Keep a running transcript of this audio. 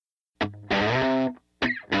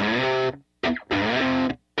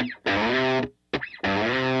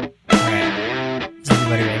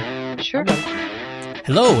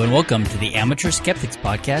Hello and welcome to the Amateur Skeptics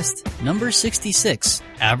Podcast, number 66,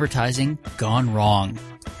 Advertising Gone Wrong.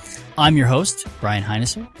 I'm your host, Brian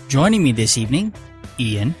Heinesser. Joining me this evening,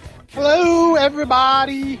 Ian. Hello,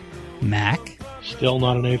 everybody. Mac. Still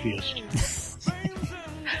not an atheist.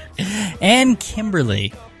 And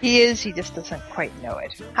Kimberly. He is, he just doesn't quite know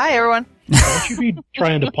it. Hi, everyone. Don't you be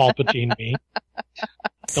trying to Palpatine me.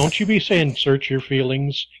 Don't you be saying search your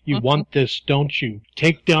feelings. You want this, don't you?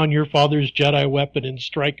 Take down your father's Jedi weapon and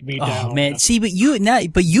strike me down. Oh, man. See, but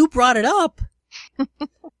you brought it up.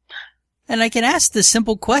 And I can ask the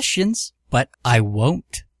simple questions, but I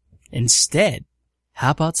won't. Instead,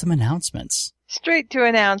 how about some announcements? Straight to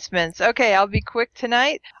announcements. Okay, I'll be quick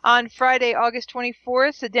tonight. On Friday, August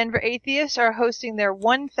 24th, the Denver Atheists are hosting their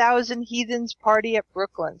 1,000 Heathens party at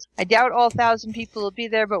Brooklands. I doubt all 1,000 people will be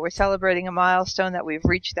there, but we're celebrating a milestone that we've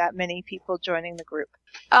reached that many people joining the group.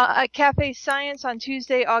 At Cafe Science on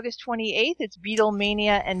Tuesday, August 28th, it's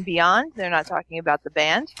Beatlemania and Beyond. They're not talking about the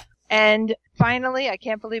band. And finally, I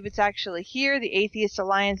can't believe it's actually here, the Atheist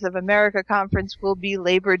Alliance of America Conference will be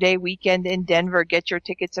Labor Day weekend in Denver. Get your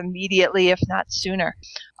tickets immediately, if not sooner.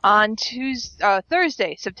 On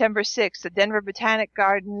Thursday, September 6th, the Denver Botanic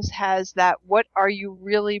Gardens has that What Are You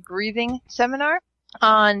Really Breathing seminar.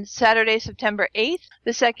 On Saturday, September 8th,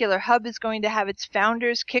 the Secular Hub is going to have its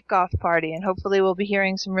founders kickoff party, and hopefully we'll be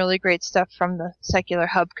hearing some really great stuff from the Secular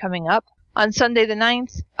Hub coming up. On Sunday the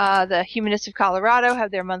 9th, the Humanists of Colorado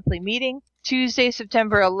have their monthly meeting. Tuesday,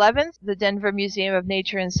 September 11th, the Denver Museum of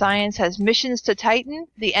Nature and Science has Missions to Titan,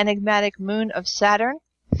 the enigmatic moon of Saturn.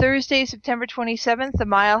 Thursday, September 27th, the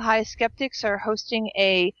Mile High Skeptics are hosting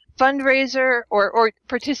a fundraiser, or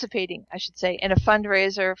participating, I should say, in a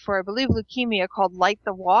fundraiser for, I believe, leukemia called Light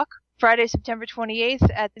the Walk. Friday, September 28th,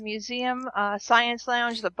 at the museum Science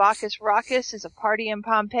Lounge, the Bacchus Raucous is a party in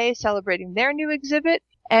Pompeii celebrating their new exhibit.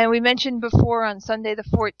 And we mentioned before on Sunday the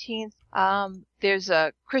 14th, there's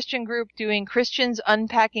a Christian group doing Christians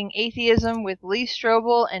Unpacking Atheism with Lee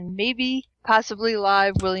Strobel and maybe, possibly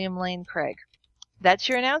live William Lane Craig. That's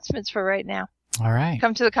your announcements for right now. All right.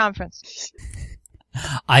 Come to the conference.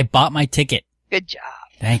 I bought my ticket. Good job.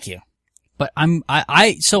 Thank you. But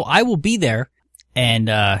so I will be there, and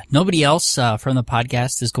nobody else from the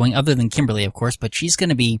podcast is going, other than Kimberly, of course, but she's going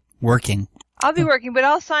to be working. I'll be working, but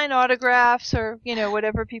I'll sign autographs or,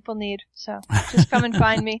 whatever people need. So just come and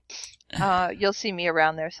find me. You'll see me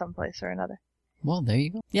around there someplace or another. Well, there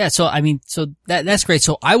you go. Yeah, so that's great.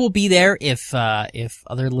 So I will be there if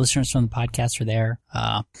other listeners from the podcast are there.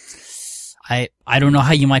 I don't know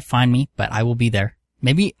how you might find me, but I will be there.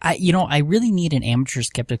 Maybe I really need an Amateur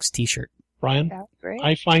Skeptics t-shirt. Brian, great.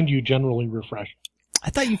 I find you generally refreshing.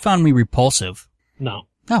 I thought you found me repulsive. No.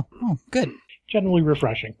 Oh, good. Generally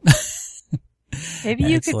refreshing. Maybe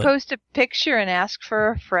you could post a picture and ask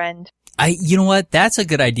for a friend. You know what? That's a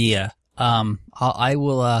good idea. I'll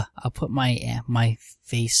put my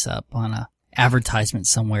face up on a advertisement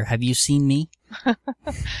somewhere. Have you seen me?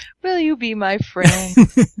 Will you be my friend?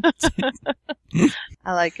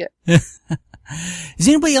 I like it. Has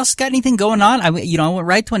anybody else got anything going on? I went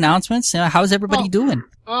right to announcements. How's everybody doing?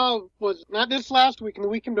 Was not this last week and the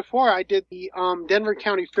weekend before I did the Denver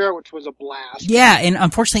County Fair, which was a blast. Yeah, and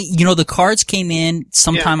unfortunately, the cards came in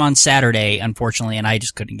sometime on Saturday, unfortunately, and I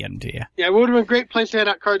just couldn't get them to you. Yeah, it would have been a great place to hand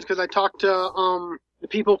out cards because I talked to the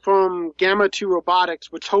people from Gamma 2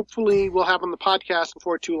 Robotics, which hopefully we'll have on the podcast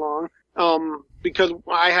before too long. Because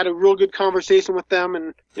I had a real good conversation with them,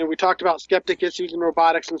 and we talked about skeptic issues and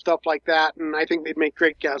robotics and stuff like that, and I think they'd make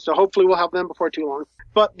great guests. So hopefully we'll have them before too long.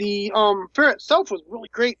 But the fair itself was really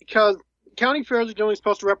great because county fairs are generally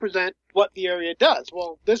supposed to represent what the area does.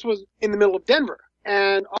 Well, this was in the middle of Denver,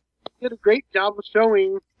 and they did a great job of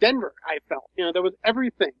showing Denver. I felt, there was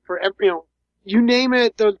everything for you name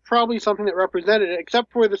it. There was probably something that represented it,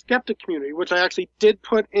 except for the skeptic community, which I actually did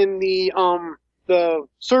put in the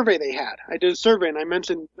survey they had. I did a survey and I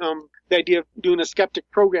mentioned the idea of doing a skeptic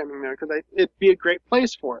programming there because it'd be a great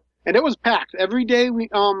place for it. And it was packed. Every day we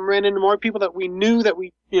ran into more people that we knew that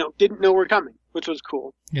we didn't know were coming, which was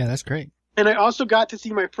cool. Yeah, that's great. And I also got to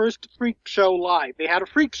see my first freak show live. They had a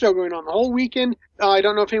freak show going on the whole weekend. I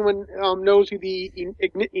don't know if anyone knows who the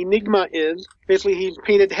Enigma is. Basically, he's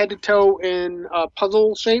painted head to toe in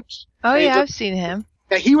puzzle shapes. Oh, yeah, I've seen him.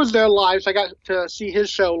 Yeah, he was there live, so I got to see his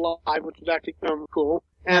show live, which was actually cool.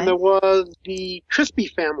 And There was the Crispy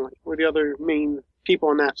family, were the other main people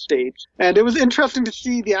on that stage. And it was interesting to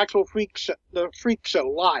see the actual freak show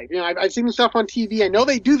live. I've seen the stuff on TV. I know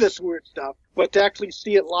they do this weird stuff, but to actually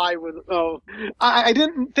see it live I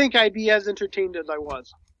didn't think I'd be as entertained as I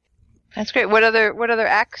was. That's great. What other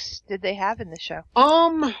acts did they have in the show?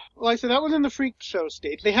 Like I said, that was in the freak show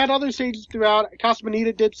stage. They had other stages throughout. Casa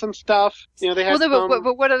Bonita did some stuff. You know, they had.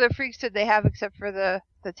 But what other freaks did they have except for the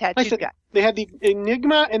tattooed guy? They had the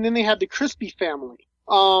Enigma, and then they had the Crispy family.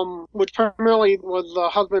 Which primarily was the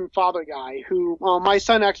husband-father guy who, my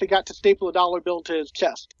son actually got to staple a dollar bill to his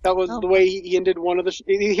chest. That was the way he ended one of the,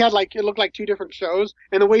 he had it looked like 2 different shows,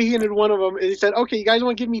 and the way he ended one of them is he said, okay, you guys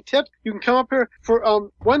want to give me tips? You can come up here for,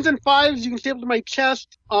 1s and 5s, you can staple to my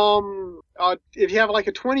chest. If you have like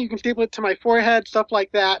a 20, you can staple it to my forehead, stuff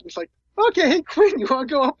like that. And it's like, okay, hey, Quinn, you want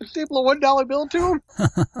to go up and staple a $1 bill to him?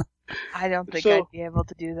 I don't think I'd be able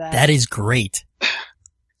to do that. That is great.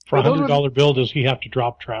 For a $100 bill, does he have to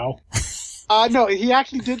drop trowel? No, he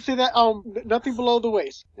actually did say that, nothing below the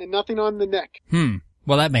waist and nothing on the neck.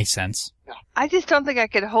 Well, that makes sense. Yeah. I just don't think I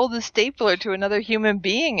could hold a stapler to another human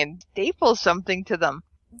being and staple something to them.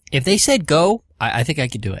 If they said go, I think I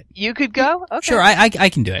could do it. You could go? Okay. Sure, I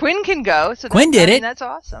can do it. Quinn can go. So Quinn did it. That's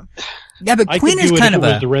awesome. Yeah, but Quinn is kind of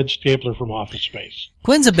a the red stapler from Office Space.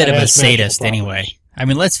 Quinn's a bit of a sadist anyway. I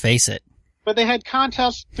mean, let's face it. But they had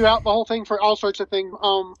contests throughout the whole thing for all sorts of things.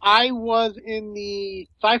 I was in the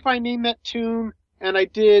Sci-Fi Name That Tune, and I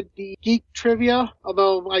did the Geek Trivia,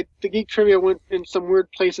 although the Geek Trivia went in some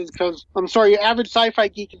weird places because, I'm sorry, your average sci-fi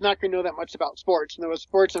geek is not going to know that much about sports. And there was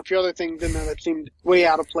sports and a few other things in there that seemed way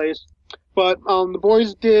out of place. But the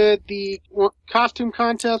boys did the costume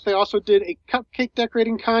contest. They also did a cupcake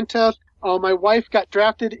decorating contest. My wife got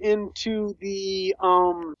drafted into the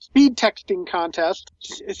speed texting contest.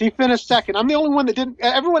 She finished second. I'm the only one that didn't.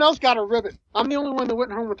 Everyone else got a ribbon. I'm the only one that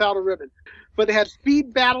went home without a ribbon. But they had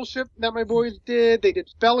speed battleship that my boys did. They did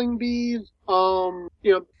spelling bees.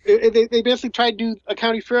 They basically tried to do a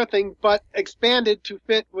county fair thing, but expanded to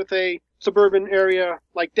fit with a suburban area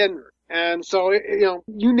like Denver. And so,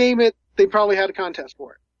 you name it, they probably had a contest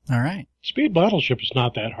for it. All right. Speed battleship is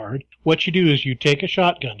not that hard. What you do is you take a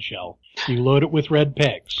shotgun shell, you load it with red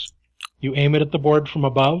pegs, you aim it at the board from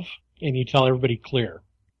above, and you tell everybody clear.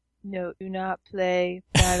 No, do not play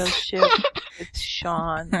Battleship. It's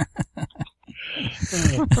Sean.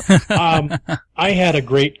 I had a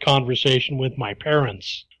great conversation with my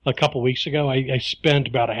parents a couple weeks ago. I spent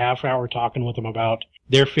about a half hour talking with them about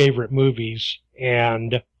their favorite movies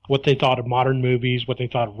and what they thought of modern movies, what they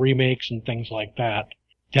thought of remakes and things like that.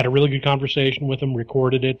 Had a really good conversation with them,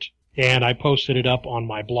 recorded it, and I posted it up on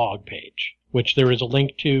my blog page, which there is a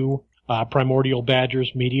link to Primordial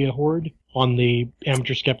Badgers Media Horde on the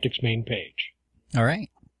Amateur Skeptics main page. All right.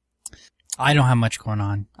 I don't have much going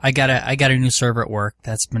on. I got a new server at work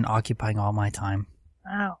that's been occupying all my time.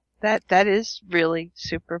 Wow. That is really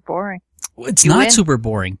super boring. It's not super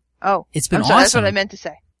boring. Oh. It's been awesome. That's what I meant to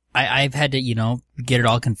say. I've had to, get it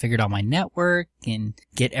all configured on my network and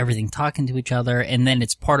get everything talking to each other. And then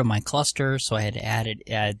it's part of my cluster. So I had to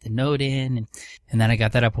add the node in. And then I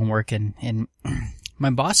got that up and working. And my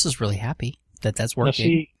boss is really happy that that's working. Now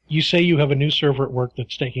see, you say you have a new server at work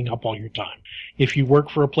that's taking up all your time. If you work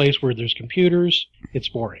for a place where there's computers, it's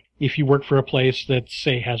boring. If you work for a place that,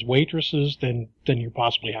 say, has waitresses, then you're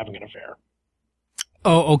possibly having an affair.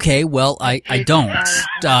 Oh, okay. Well, I don't.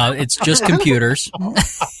 It's just computers.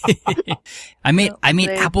 I made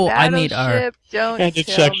Apple. I made our. And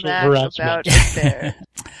it's sexual harassment.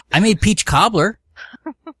 I made peach cobbler.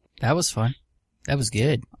 That was fun. That was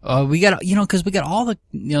good. We got, cause we got all the,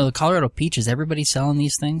 the Colorado peaches. Everybody's selling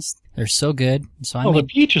these things. They're so good. So the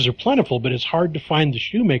peaches are plentiful, but it's hard to find the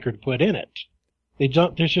shoemaker to put in it.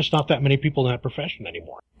 There's just not that many people in that profession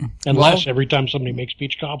anymore. Unless every time somebody makes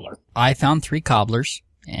peach cobbler. I found 3 cobblers,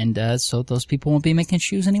 and so those people won't be making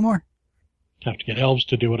shoes anymore. Have to get elves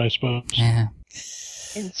to do it, I suppose. Yeah.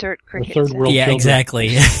 Insert cricket. Third world children.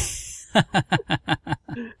 Exactly.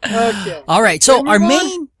 Okay. All right. So our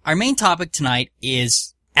main topic tonight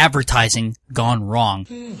is advertising gone wrong.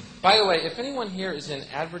 By the way, if anyone here is in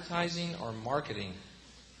advertising or marketing,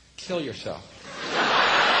 kill yourself.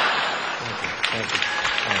 Thank you.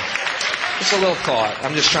 Just a little thought.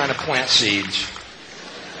 I'm just trying to plant seeds.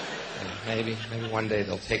 And maybe one day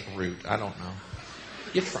they'll take root. I don't know.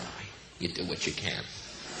 You try. You do what you can.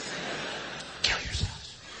 Kill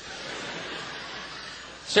yourselves.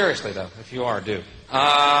 Seriously, though, if you are, do.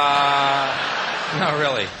 No,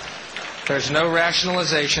 really. There's no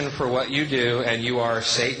rationalization for what you do, and you are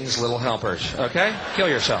Satan's little helpers. Okay? Kill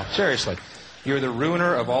yourself. Seriously. You're the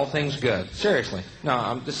ruiner of all things good. Seriously.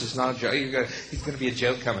 No, this is not a joke. It's going to be a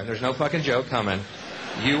joke coming. There's no fucking joke coming.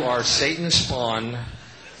 You are Satan's spawn,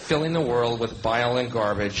 filling the world with bile and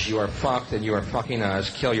garbage. You are fucked, and you are fucking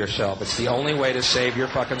us. Kill yourself. It's the only way to save your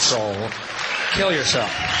fucking soul. Kill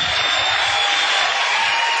yourself.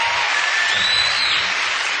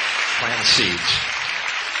 cotton seeds.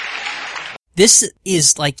 This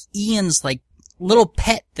is like Ian's like little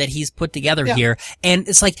pet that he's put together here. And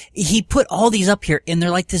it's like he put all these up here and they're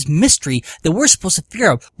like this mystery that we're supposed to figure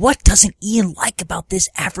out. What doesn't Ian like about this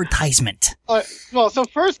advertisement? Well, so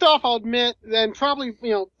first off, I'll admit, then probably,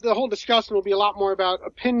 the whole discussion will be a lot more about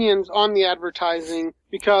opinions on the advertising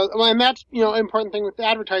because, and that's, important thing with the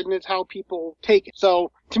advertising is how people take it.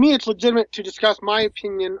 So to me, it's legitimate to discuss my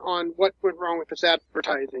opinion on what went wrong with this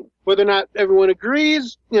advertising. Whether or not everyone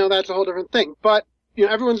agrees, that's a whole different thing. But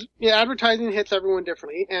advertising hits everyone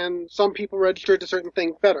differently, and some people register to certain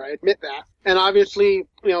things better. I admit that. And obviously,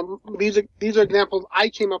 these are examples I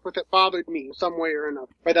came up with that bothered me some way or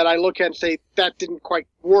another, right? That I look at and say that didn't quite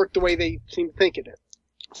work the way they seem to think it is.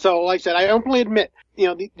 So, like I said, I openly admit,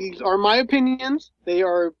 these are my opinions. They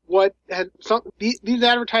are what had these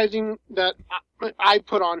advertising that I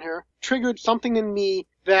put on here triggered something in me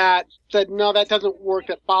that said, no, that doesn't work.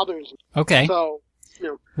 That bothers me. Okay. So,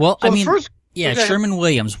 Well, so I mean. First, yeah,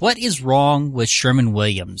 Sherman-Williams. What is wrong with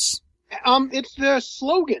Sherman-Williams? It's their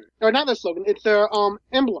slogan, or not their slogan. It's their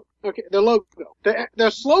emblem. Okay, their logo.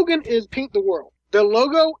 Their slogan is "Paint the World." Their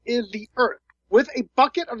logo is the Earth with a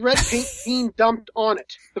bucket of red paint being dumped on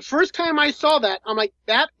it. The first time I saw that, I'm like,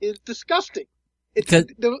 that is disgusting.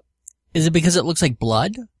 Is it because it looks like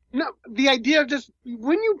blood? No, the idea of just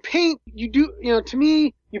when you paint, you do. To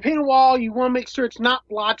me, you paint a wall. You want to make sure it's not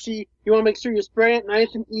blotchy. You want to make sure you spray it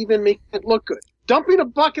nice and even, make it look good. Dumping a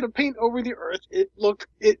bucket of paint over the Earth,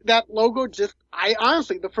 that logo just,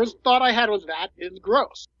 honestly, the first thought I had was that is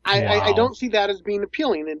gross. Wow. I don't see that as being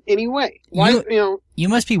appealing in any way. Why, You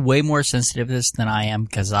must be way more sensitive to this than I am,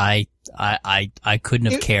 because I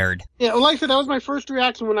couldn't have cared. Yeah, well, like I said, that was my first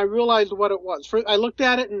reaction when I realized what it was. First, I looked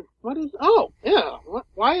at it and, why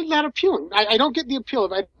is that appealing? I don't get the appeal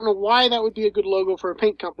of it. I don't know why that would be a good logo for a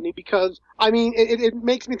paint company, because, it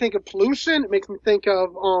makes me think of pollution. It makes me think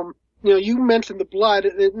of, you mentioned the blood,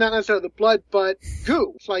 not necessarily the blood, but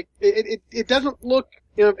goo. It's like, it doesn't look,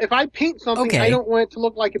 if I paint something, okay. I don't want it to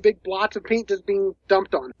look like a big blotch of paint just being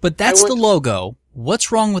dumped on it. But that's the logo.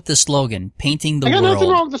 What's wrong with the slogan, painting the world? I got nothing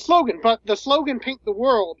wrong with the slogan, but the slogan, paint the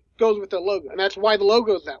world, goes with their logo. And that's why the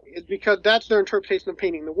logo is that way, is because that's their interpretation of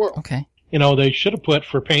painting the world. Okay. They should have put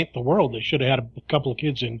for paint the world, they should have had a couple of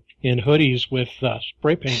kids in hoodies with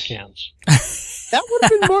spray paint cans. That would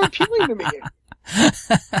have been more appealing to me.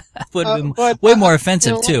 Would have been way more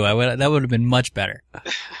offensive too. That would have been much better.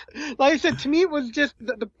 Like I said, to me it was just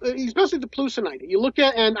especially the pollution idea. You look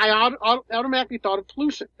at, and I automatically thought of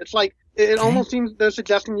pollution. It's like it almost seems they're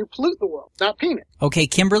suggesting you pollute the world, not paint it. Okay,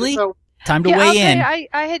 Kimberly, so, time to weigh in. I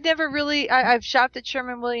had never really. I've shopped at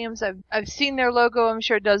Sherman-Williams. I've seen their logo, I'm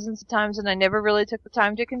sure, dozens of times, and I never really took the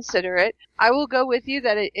time to consider it. I will go with you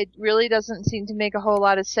that it really doesn't seem to make a whole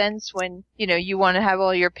lot of sense when you want to have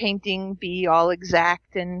all your painting be all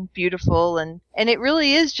exact and beautiful, and it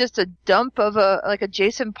really is just a dump of a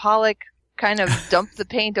Jason Pollock kind of dump the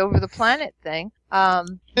paint over the planet thing.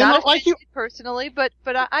 Not like you personally, but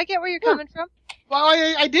I get where you're coming from. Well,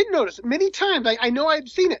 I did notice it many times. I know I'd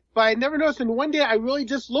seen it, but I never noticed. And one day I really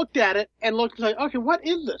just looked at it and looked like, okay, what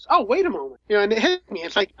is this? Oh, wait a moment. And it hit me.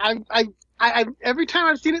 It's like, I every time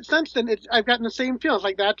I've seen it since then, I've gotten the same feeling. It's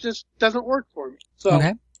like, that just doesn't work for me. So.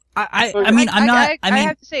 Okay. I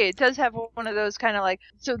have to say, it does have one of those kind of like,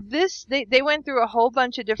 so they went through a whole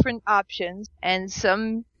bunch of different options, and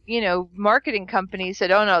some, marketing companies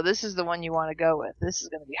said, oh no, this is the one you want to go with. This is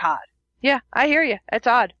going to be hot. Yeah, I hear you. It's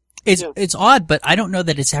odd. It's odd, but I don't know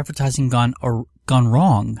that it's advertising gone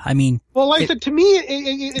wrong. Well, like I said, to me,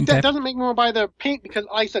 it doesn't make me want to buy their paint because,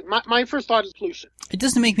 like I said, my first thought is pollution. It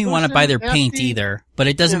doesn't make me want to buy their paint either, but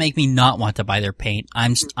it doesn't make me not want to buy their paint.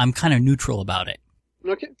 I'm kind of neutral about it.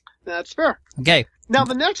 Okay, that's fair. Okay. Now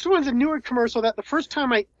the next one's a newer commercial that the first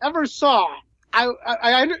time I ever saw,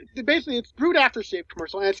 basically it's Brute Aftershave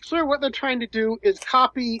commercial, and it's clear what they're trying to do is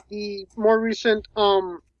copy the more recent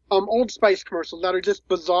Old Spice commercials that are just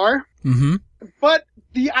bizarre. Mm-hmm. But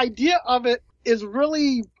the idea of it is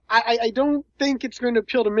really, I don't think it's going to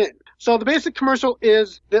appeal to men. So the basic commercial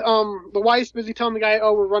is the wife's busy telling the guy,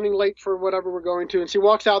 oh, we're running late for whatever we're going to, and she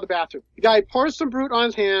walks out of the bathroom. The guy pours some Brute on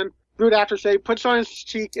his hand, Brute Aftershave, puts it on his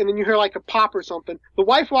cheek, and then you hear like a pop or something. The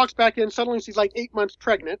wife walks back in, suddenly she's like 8 months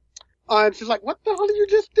pregnant. And she's like, what the hell did you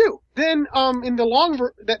just do? Then, in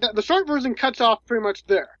the the short version cuts off pretty much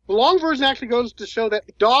there. The long version actually goes to show that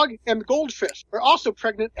the dog and the goldfish are also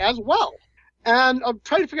pregnant as well. And I'm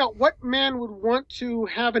trying to figure out what man would want to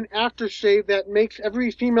have an aftershave that makes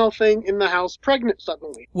every female thing in the house pregnant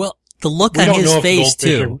suddenly. Well, the look on his face,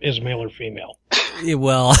 too. Is male or female.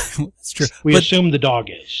 Well, it's true. We But- assume the dog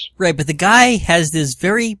is. Right, but the guy has this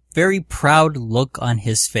very, very proud look on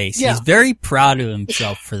his face. Yeah. He's very proud of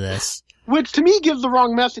himself for this. Which to me gives the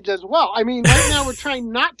wrong message as well. I mean, right now we're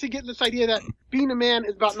trying not to get this idea that being a man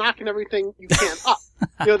is about knocking everything you can up.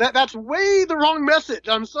 That's way the wrong message.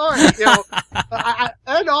 I'm sorry.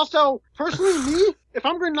 And also, personally, me, if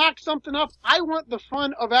I'm going to knock something up, I want the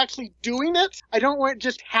fun of actually doing it. I don't want it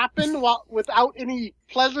just happen without any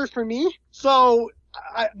pleasure for me. So,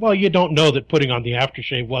 Well, you don't know that putting on the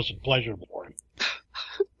aftershave wasn't pleasurable for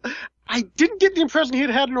him. I didn't get the impression he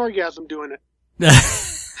had an orgasm doing it.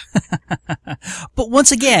 But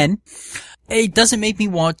once again, it doesn't make me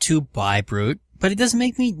want to buy Brute, but it doesn't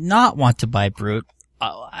make me not want to buy Brute.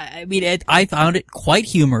 I mean, I found it quite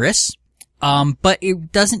humorous. But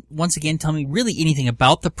it doesn't, once again, tell me really anything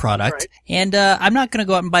about the product. Right. And, I'm not gonna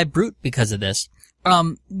go out and buy Brute because of this.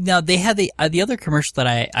 Now they had the other commercial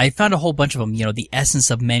that I found a whole bunch of them, the Essence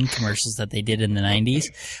of Men commercials that they did in the 90s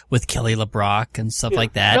with Kelly LeBrock and stuff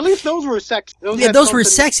like that. At least those were sexy. Those were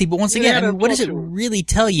sexy, but once again, had I mean, a what does it culture. really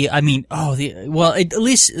tell you? I mean, at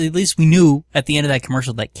least we knew at the end of that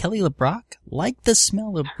commercial that Kelly LeBrock liked the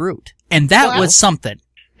smell of Brute. And that was something.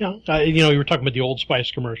 Yeah, you were talking about the Old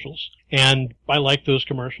Spice commercials, and I like those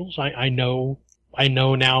commercials. I know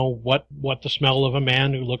now what the smell of a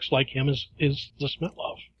man who looks like him is the smell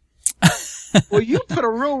of. Well, you put a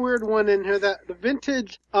real weird one in here, that the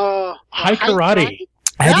vintage High Karate.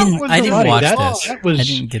 I didn't watch That this. was I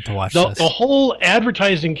didn't get to watch the this. whole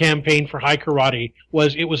advertising campaign for High Karate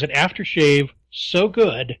was an aftershave so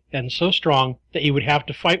good and so strong that you would have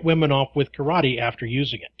to fight women off with karate after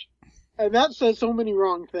using it. And that says so many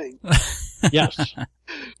wrong things. Yes,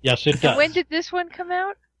 yes, it does. When did this one come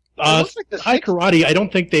out? It looks like the High 60s. Karate, I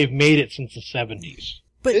don't think they've made it since the 70s.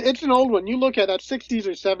 But It's an old one. You look at that 60s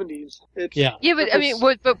or 70s. It's, Yeah. Yeah, but I mean,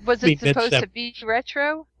 was Maybe it supposed to mid-seven- be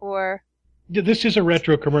retro or? This is a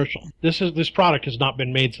retro commercial. This product has not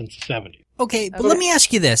been made since the 70s. okay, but let me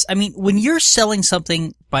ask you this. I mean, when you're selling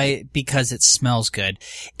something because it smells good,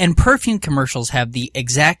 and perfume commercials have the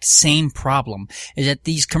exact same problem, is that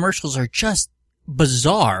these commercials are just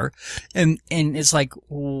bizarre, and it's like,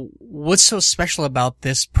 what's so special about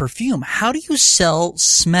this perfume? How do you sell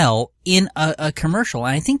smell in a commercial?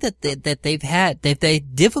 And I think that they've had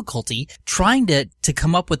difficulty trying to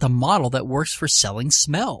come up with a model that works for selling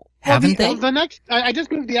smell. Haven't they? The next, I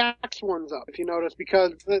just moved the Axe ones up, if you notice,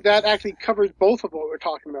 because that actually covers both of what we're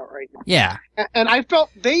talking about right now. Yeah. And I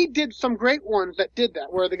felt they did some great ones that did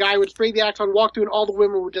that, where the guy would spray the Axe on, walk through, and all the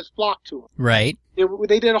women would just flock to him. Right.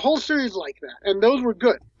 They did a whole series like that, and those were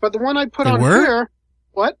good. But the one I put They on were? here,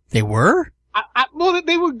 what? They were? Well,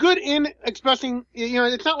 they were good in expressing,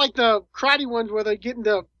 it's not like the karate ones where they're getting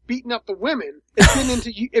to beating up the women. It's getting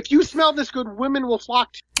into, if you smell this good, women will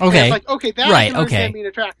flock to you. Okay. And it's like, okay, that Right, I can understand okay. being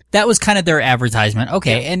attractive. That was kind of their advertisement.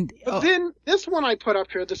 Okay, and But then, this one I put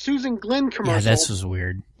up here, the Susan Glenn commercial. yeah, this was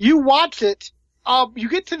weird. You watch it, you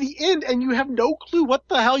get to the end and you have no clue what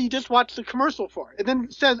the hell you just watched the commercial for. And then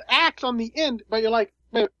it says Axe on the end, but you're like,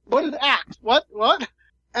 wait, what is Axe? What?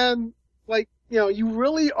 And like, you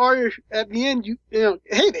really are at the end,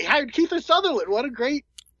 hey, they hired Kiefer Sutherland. What a great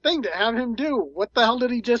thing to have him do. What the hell did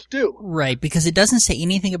he just do? Right, because it doesn't say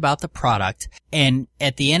anything about the product, and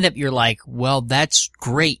at the end of it, you're like, well, that's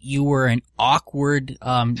great. You were an awkward,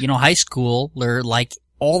 high schooler like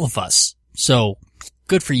all of us. So,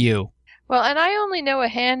 good for you. Well, and I only know a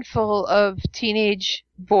handful of teenage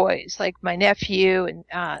boys, like my nephew and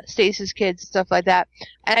Stace's kids, stuff like that.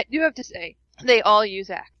 And I do have to say, they all use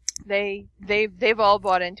Axe. They've all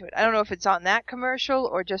bought into it. I don't know if it's on that commercial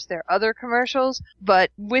or just their other commercials,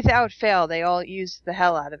 but without fail, they all use the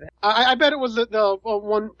hell out of it. I bet it was the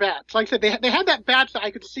one batch. Like I said, they had that batch that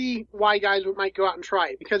I could see why guys might go out and try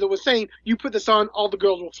it, because it was saying, you put this on, all the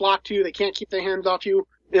girls will flock to you, they can't keep their hands off you,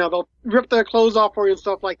 they'll rip their clothes off for you and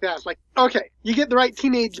stuff like that. It's like, okay, you get the right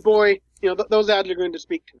teenage boy, those ads are going to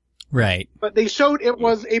speak to. Right. But they showed it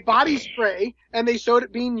was a body spray, and they showed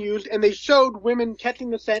it being used, and they showed women catching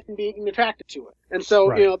the scent and being attracted to it. And so,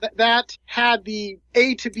 Right. that had the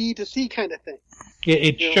A to B to C kind of thing.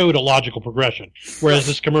 It showed a logical progression, whereas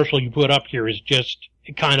this commercial you put up here is just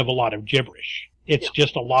kind of a lot of gibberish. It's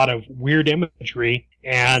just a lot of weird imagery,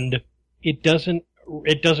 and it doesn't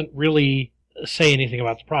really say anything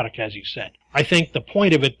about the product, as you said. I think the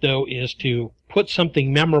point of it, though, is to put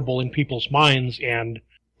something memorable in people's minds and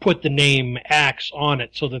put the name Axe on it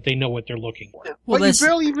so that they know what they're looking for. Yeah. Well, But you that's-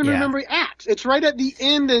 barely even yeah. remember Axe. It's right at the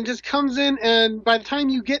end and it just comes in, and by the time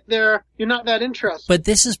you get there, you're not that interested. But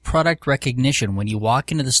this is product recognition. When you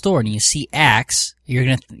walk into the store and you see Axe, you're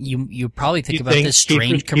gonna you probably think about this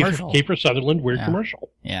strange commercial. Kiefer Sutherland weird Yeah. commercial.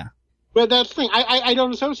 Yeah. But that's the thing. I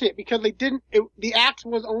don't associate because they didn't. The axe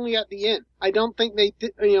was only at the end. I don't think they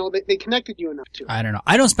did. They connected you enough to it. I don't know.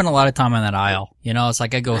 I don't spend a lot of time on that aisle. It's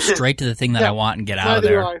like I go straight to the thing that I want and get out of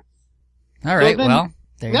there. All right. Well,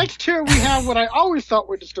 next here we have what I always thought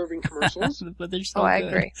were disturbing commercials. But they're so I good.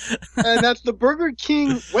 agree. And that's the Burger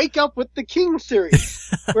King Wake Up with the King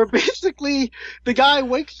series, where basically the guy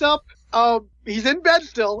wakes up. He's in bed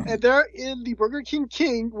still, and they're in the Burger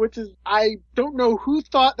King, which is, I don't know who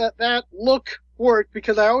thought that look worked,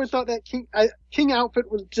 because I always thought that King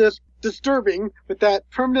outfit was just disturbing, with that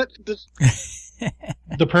permanent...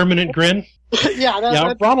 The permanent grin?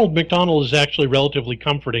 Yeah, Ronald McDonald is actually relatively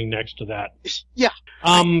comforting next to that. Yeah.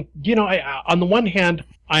 On the one hand,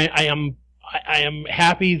 I am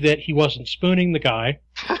happy that he wasn't spooning the guy.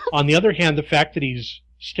 On the other hand, the fact that he's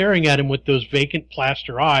staring at him with those vacant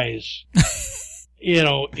plaster eyes,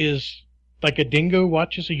 is like a dingo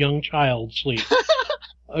watches a young child sleep.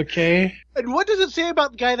 Okay. And what does it say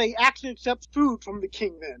about the guy that he actually accepts food from the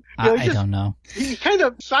king then? I don't know. He kind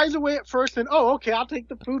of shies away at first and, okay, I'll take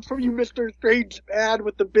the food from you, Mr. Strange Man,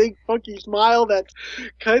 with the big funky smile that's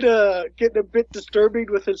kind of getting a bit disturbing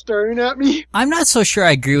with his staring at me. I'm not so sure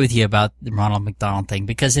I agree with you about the Ronald McDonald thing,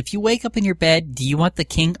 because if you wake up in your bed, do you want the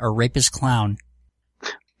king or rapist clown?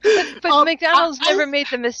 But McDonald's never made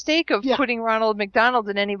the mistake of putting Ronald McDonald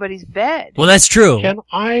in anybody's bed. Well, that's true. Can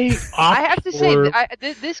I have to say,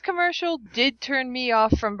 this commercial did turn me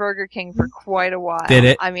off from Burger King for quite a while. Did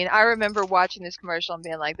it? I mean, I remember watching this commercial and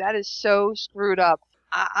being like, that is so screwed up.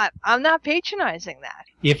 I'm not patronizing that.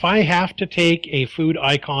 If I have to take a food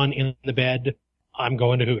icon in the bed, I'm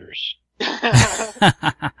going to Hooters.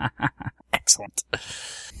 Excellent.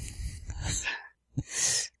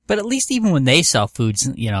 But at least even when they sell foods,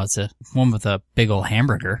 it's a one with a big old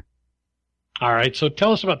hamburger. All right, so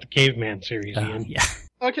tell us about the Caveman series, Ian. Yeah.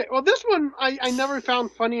 Okay, well, this one I never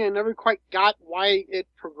found funny. I never quite got why it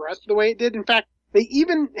progressed the way it did. In fact, they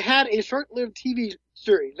even had a short-lived TV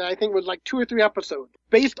series that I think was like 2 or 3 episodes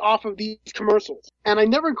based off of these commercials. And I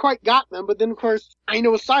never quite got them, but then, of course, I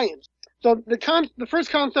know science. So the first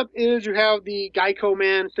concept is you have the Geico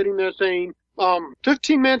man sitting there saying,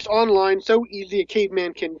 15 minutes online, so easy a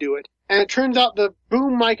caveman can do it. And it turns out the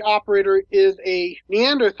boom mic operator is a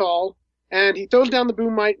Neanderthal, and he throws down the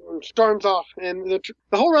boom mic and storms off. And the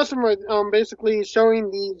whole rest of them are basically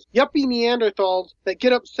showing these yuppie Neanderthals that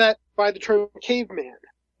get upset by the term caveman.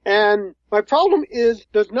 And my problem is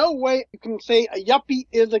there's no way you can say a yuppie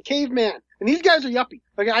is a caveman. And these guys are yuppie.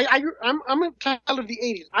 Like I'm a child of the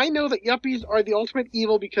 80s. I know that yuppies are the ultimate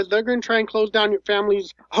evil because they're going to try and close down your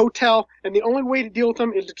family's hotel, and the only way to deal with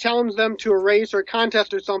them is to challenge them to a race or a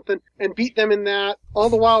contest or something and beat them in that, all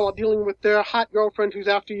the while dealing with their hot girlfriend who's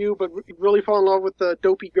after you but really fall in love with the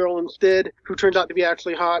dopey girl instead who turns out to be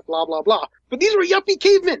actually hot, blah, blah, blah. But these were yuppie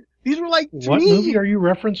cavemen. These were like, to what me, movie are you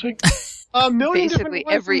referencing? Basically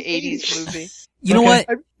every 80s movie. You know what?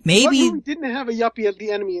 Maybe what movie didn't have a yuppie as the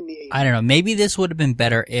enemy in the 80s? I don't know. Maybe this would have been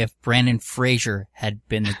better if Brandon Fraser had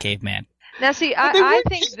been the caveman. Now, see, I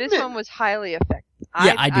think this one was highly effective.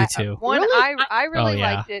 Yeah, I do too. Really? I really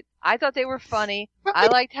yeah. liked it. I thought they were funny. I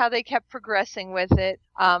liked how they kept progressing with it.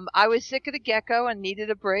 I was sick of the gecko and needed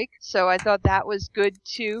a break, so I thought that was good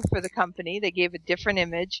too for the company. They gave a different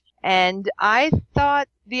image. And I thought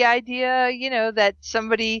the idea, that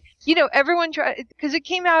somebody, everyone tried, because it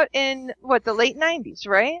came out in, the late 90s,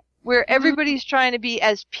 right? Where everybody's trying to be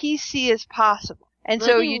as PC as possible. And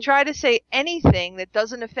so you try to say anything that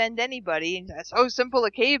doesn't offend anybody, and that's so simple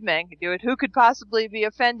a caveman could do it. Who could possibly be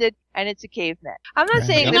offended? And it's a caveman. I'm not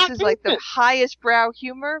saying this is like the highest brow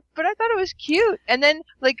humor, but I thought it was cute. And then,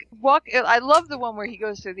 I love the one where he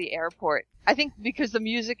goes through the airport. I think because the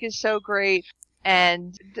music is so great.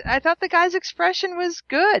 And I thought the guy's expression was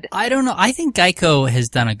good. I don't know. I think Geico has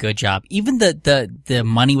done a good job. Even the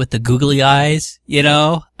money with the googly eyes,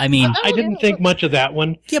 I mean, I didn't think much of that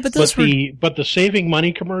one. Yeah, but the saving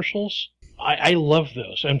money commercials, I love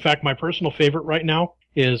those. In fact, my personal favorite right now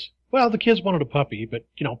is, the kids wanted a puppy, but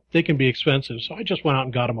they can be expensive, so I just went out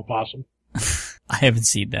and got them a possum. I haven't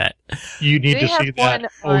seen that. You need to see that.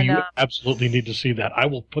 You absolutely need to see that. I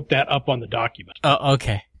will put that up on the document. Oh,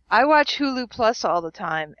 okay. I watch Hulu Plus all the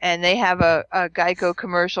time, and they have a Geico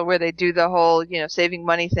commercial where they do the whole, saving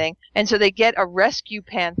money thing. And so they get a rescue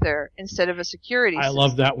panther instead of a security system. I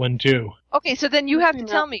love that one, too. Okay, so then you have to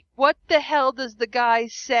tell me, what the hell does the guy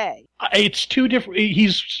say? It's two different...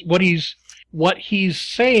 What he's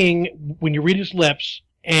saying when you read his lips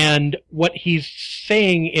and what he's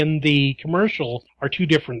saying in the commercial are two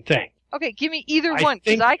different things. Okay, give me either one,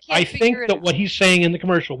 because I can't figure it out. I think that what he's saying in the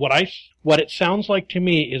commercial, what it sounds like to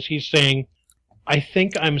me is he's saying, I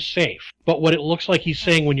think I'm safe. But what it looks like he's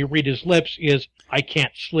saying when you read his lips is, I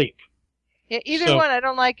can't sleep. Yeah, either one, I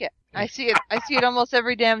don't like it. I see it almost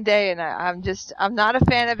every damn day, and I'm not a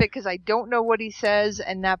fan of it because I don't know what he says,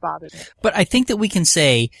 and that bothers me. But I think that we can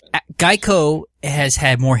say Geico has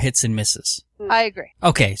had more hits and misses. I agree.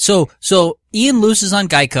 Okay, so Ian loses on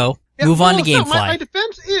Geico. Move on to GameFly. My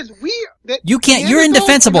defense is you can't. You're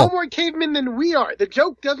indefensible. No more cavemen than we are. The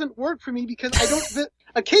joke doesn't work for me because I don't.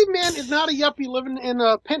 A caveman is not a yuppie living in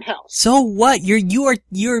a penthouse. So what? You're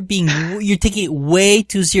taking it way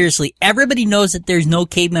too seriously. Everybody knows that there's no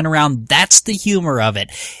cavemen around. That's the humor of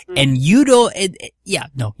it. And you don't,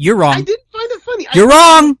 you're wrong. I didn't find it funny. You're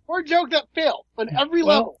wrong. Or joke that failed on every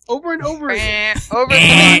level, over and over again. And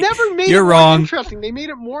they never made You're it more wrong. interesting. They made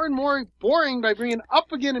it more and more boring by bringing it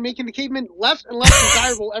up again and making the cavemen less and less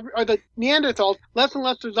desirable, or the Neanderthals less and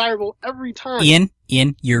less desirable every time.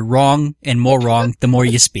 Ian, you're wrong and more wrong the more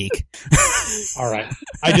you speak. All right.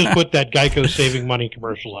 I just put that Geico saving money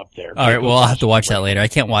commercial up there. All right, well, I'll have to watch that later. I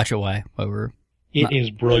can't watch it. Why we're... It is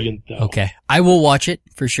brilliant, though. Okay. I will watch it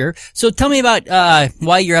for sure. So tell me about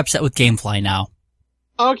why you're upset with GameFly now.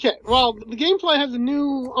 Okay, well, the GameFly has a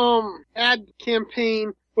new ad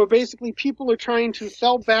campaign where basically people are trying to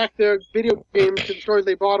sell back their video games to the stores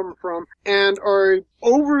they bought them from and are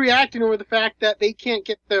overreacting over the fact that they can't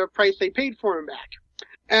get the price they paid for them back.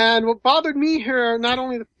 And what bothered me here, not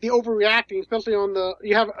only the overreacting, especially on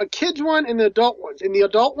you have a kids one and the adult ones. In the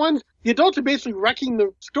adult ones, the adults are basically wrecking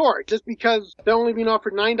the store just because they're only being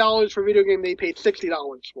offered $9 for a video game they paid $60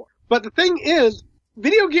 for. But the thing is,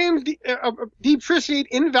 video games depreciate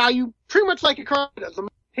in value pretty much like a car does. The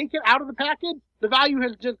moment you take it out of the package, the value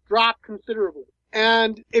has just dropped considerably.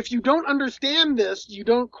 And if you don't understand this, you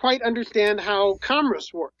don't quite understand how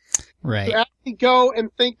commerce works. Right. To actually go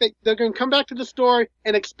and think that they're going to come back to the store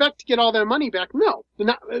and expect to get all their money back. No.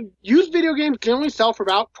 Used video games generally sell for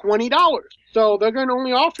about $20. So they're going to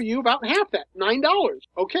only offer you about half that, $9.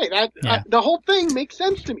 Okay, the whole thing makes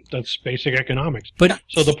sense to me. That's basic economics. But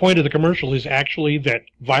so the point of the commercial is actually that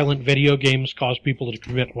violent video games cause people to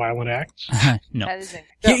commit violent acts? No. That is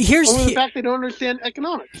Only the fact they don't understand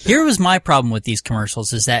economics. Here was my problem with these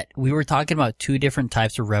commercials is that we were talking about two different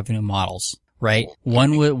types of revenue models, right?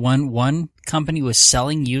 One company was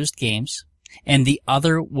selling used games, and the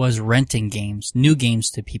other was renting games, new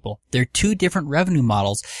games to people. They're two different revenue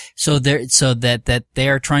models, so that they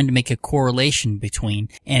are trying to make a correlation between,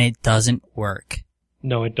 and it doesn't work.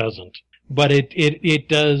 No, it doesn't. But it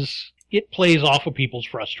does. It plays off of people's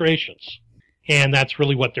frustrations, and that's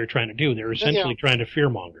really what they're trying to do. They're essentially trying to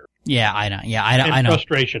fearmonger. Yeah, I know. Yeah, I know.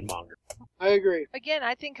 Frustration monger. I agree. Again,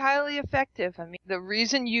 I think highly effective. I mean, the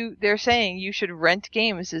reason they're saying you should rent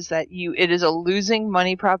games is that it is a losing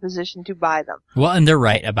money proposition to buy them. Well, and they're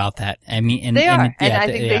right about that. I mean, they are. And yeah, I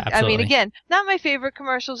think absolutely. again, not my favorite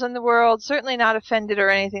commercials in the world, certainly not offended or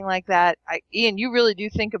anything like that. Ian, you really do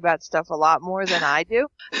think about stuff a lot more than I do.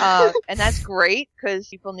 And that's great because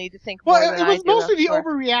people need to think more than I do. Well, it was mostly the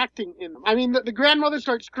overreacting in them. I mean, the grandmother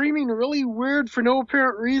starts screaming really weird for no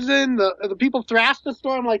apparent reason. The people thrash the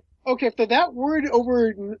store. I'm like, okay, if they're that worried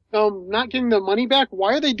over not getting their money back,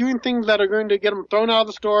 why are they doing things that are going to get them thrown out of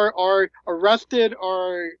the store or arrested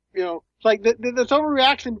or, like this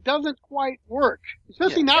overreaction doesn't quite work,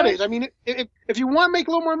 especially nowadays. I mean, if you want to make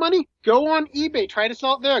a little more money, go on eBay, try to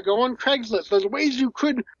sell it there, go on Craigslist. There's ways you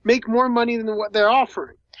could make more money than what they're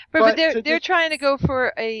offering. But they're trying to go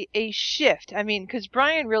for a shift. I mean, because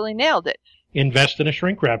Brian really nailed it. Invest in a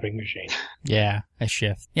shrink wrapping machine. Yeah, a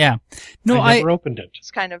shift. Yeah. No, I never opened it.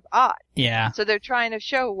 It's kind of odd. Yeah. So they're trying to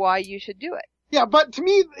show why you should do it. Yeah, but to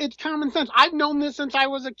me, it's common sense. I've known this since I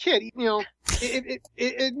was a kid.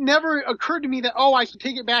 It never occurred to me that, I should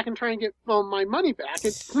take it back and try and get my money back.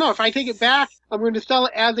 No, if I take it back, I'm going to sell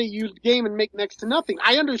it as a used game and make next to nothing.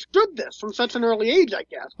 I understood this from such an early age, I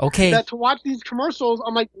guess. Okay. That to watch these commercials,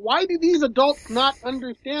 I'm like, why do these adults not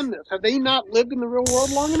understand this? Have they not lived in the real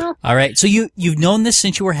world long enough? All right. So you've known this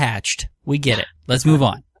since you were hatched. We get it. Let's move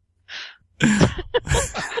on.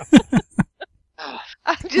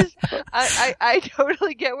 I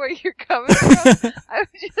totally get where you're coming from. I've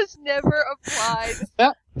just never applied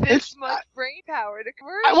this much brain power to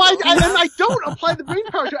commercials. I don't apply the brain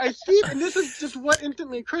power to it. I see it, and this is just what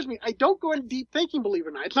instantly occurs to me. I don't go into deep thinking, believe it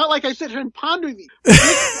or not. It's not like I sit here and ponder these.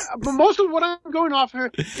 But most of what I'm going off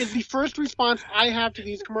here is the first response I have to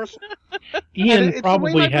these commercials. Ian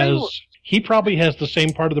probably has He probably has the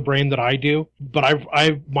same part of the brain that I do, but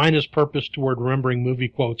mine is purposed toward remembering movie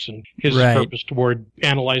quotes, and his is purposed toward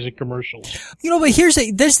analyzing commercials. But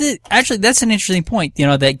actually, that's an interesting point,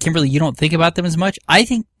 that Kimberly, you don't think about them as much. I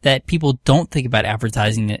think that people don't think about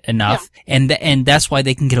advertising enough, and that's why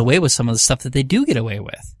they can get away with some of the stuff that they do get away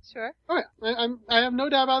with. Sure. Oh yeah, I have no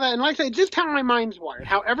doubt about that. And like I say, just how my mind's wired.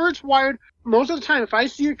 However it's wired, most of the time, if I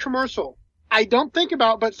see a commercial, I don't think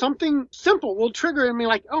about, but something simple will trigger in me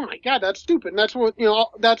like, oh my god, that's stupid. And that's what,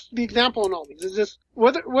 that's the example in all these. Is just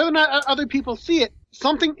whether or not other people see it,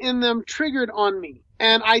 something in them triggered on me.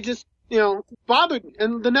 And I just, bothered me.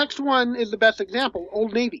 And the next one is the best example,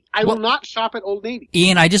 Old Navy. I will not shop at Old Navy.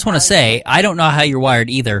 Ian, I just want to say, I don't know how you're wired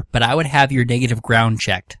either, but I would have your negative ground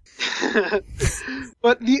checked.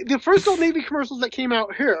 But the first Old Navy commercials that came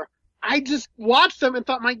out here, I just watched them and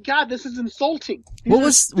thought, my god, this is insulting. What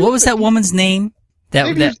was that woman's name?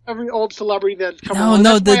 Maybe every old celebrity that's come on.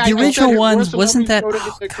 No, the original ones, wasn't that...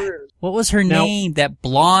 what was her name? That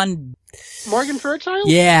blonde... Morgan Fairchild?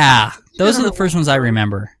 Yeah. Those are the first ones I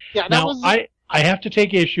remember. Yeah, that was... I have to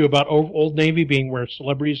take issue about Old Navy being where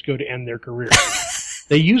celebrities go to end their careers.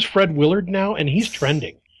 They use Fred Willard now, and he's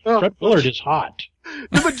trending. Fred Willard is hot.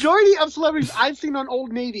 The majority of celebrities I've seen on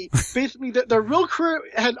Old Navy, basically, their real career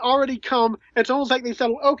had already come. It's almost like they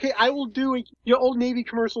said, okay, I will do your Old Navy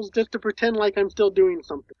commercials just to pretend like I'm still doing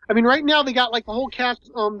something. I mean, right now they got like the whole cast,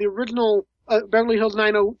 the original Beverly Hills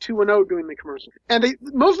 90210 doing the commercial. And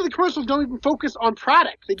most of the commercials don't even focus on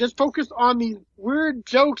products. They just focus on these weird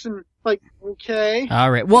jokes and like, okay.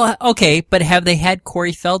 All right. Well, okay, but have they had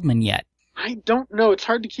Corey Feldman yet? I don't know. It's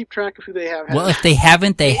hard to keep track of who they have. Well, if they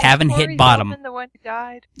haven't, they haven't hit bottom. Feldman, the one who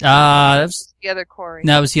died? That was the other Corey.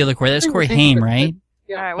 No, it was the other Corey. That's Corey Haim, right?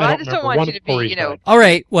 Yeah. All right. Well, I just don't want you to be, All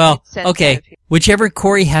right. Well, okay. Whichever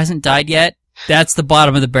Corey hasn't died yet, that's the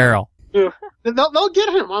bottom of the barrel. Yeah. They'll get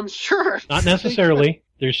him, I'm sure. Not necessarily.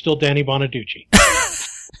 There's still Danny Bonaducci.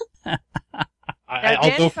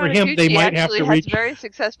 I'll go for him. They might have to reach. Has a very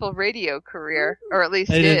successful radio career, or at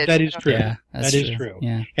least did. That is true. Yeah, that is true.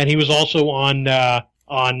 Yeah. And he was also on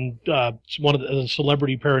one of the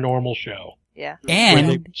celebrity paranormal show. Yeah. And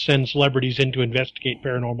where they send celebrities in to investigate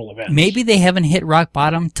paranormal events. Maybe they haven't hit rock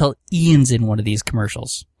bottom till Ian's in one of these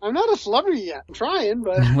commercials. I'm not a celebrity yet. I'm trying,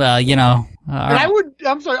 but... Well, I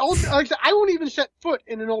won't even set foot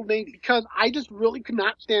in an Old Navy because I just really could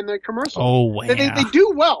not stand their commercials. Oh, wow. They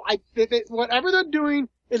do well. Whatever they're doing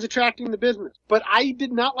is attracting the business. But I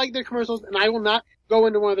did not like their commercials, and I will not go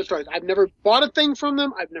into one of their stores. I've never bought a thing from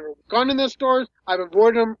them. I've never gone in their stores. I've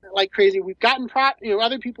avoided them like crazy. We've gotten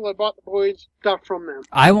other people have bought the boys stuff from them.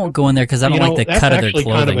 I won't go in there because I don't like the cut of their clothing. That's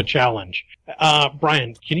actually kind of a challenge.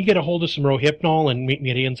 Brian, can you get a hold of some Rohypnol and meet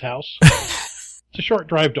me at Ian's house? It's a short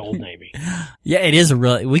drive to Old Navy. Yeah, it is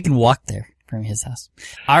we can walk there from his house.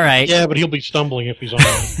 All right. Yeah, but he'll be stumbling if he's on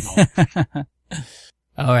Rohypnol.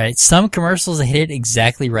 All right. Some commercials hit it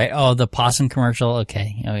exactly right. Oh, the possum commercial.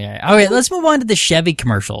 Okay. Oh, yeah. All right. Let's move on to the Chevy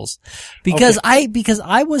commercials because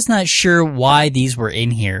I was not sure why these were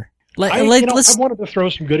in here. I wanted to throw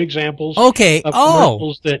some good examples. Okay. Of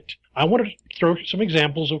commercials I wanted to throw some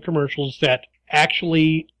examples of commercials that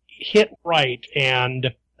actually hit right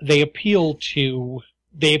and they appeal to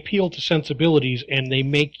sensibilities and they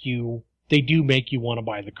do make you want to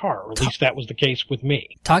buy the car, or at least that was the case with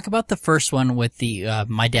me. Talk about the first one with the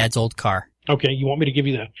my dad's old car. Okay, you want me to give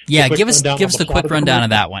you the give us the quick rundown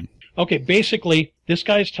of that one. Okay, basically, this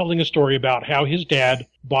guy's telling a story about how his dad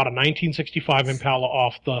bought a 1965 Impala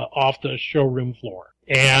off the showroom floor,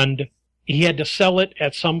 and he had to sell it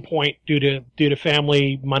at some point due to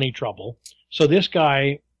family money trouble. So this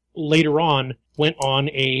guy later on went on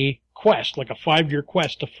a quest, like a 5-year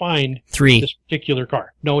quest to find 3 this particular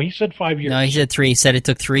car. No, he said 5 years. No, he said 3. He said it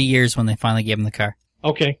took 3 years when they finally gave him the car.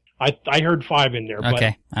 Okay. I heard 5 in there.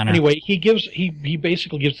 Okay. But I know. Anyway, he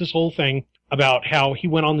basically gives this whole thing about how he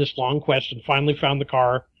went on this long quest and finally found the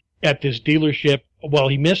car at this dealership. Well,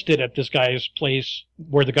 he missed it at this guy's place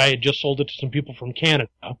where the guy had just sold it to some people from Canada.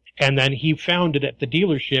 And then he found it at the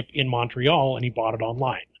dealership in Montreal and he bought it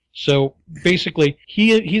online. So basically,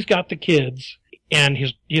 he's got the kids and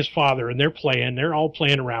his father, and they're all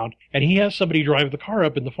playing around, and he has somebody drive the car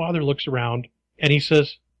up, and the father looks around, and he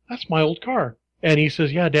says, "That's my old car." And he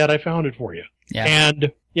says, "Yeah, Dad, I found it for you." Yeah.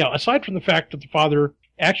 And, aside from the fact that the father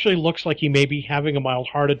actually looks like he may be having a mild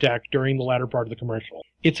heart attack during the latter part of the commercial,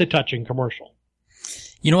 it's a touching commercial.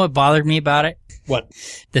 You know what bothered me about it? What?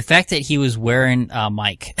 The fact that he was wearing a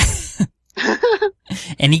mic.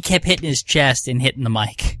 And he kept hitting his chest and hitting the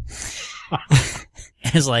mic.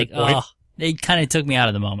 It's like, it kind of took me out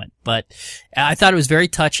of the moment, but I thought it was very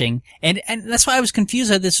touching. And that's why I was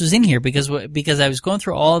confused that this was in here because I was going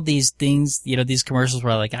through all of these things, these commercials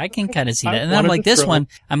where I can kind of see that. And then I'm like, this one,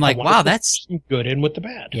 I'm like, wow, that's good in with the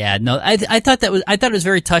bad. Yeah, no, I thought it was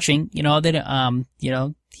very touching,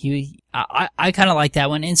 I kind of like that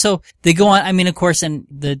one. And so they go on, I mean, of course, and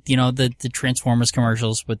the Transformers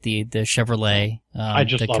commercials with the Chevrolet, I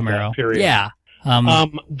just the love Camaro. that, period. Yeah.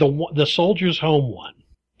 The Soldier's Home one,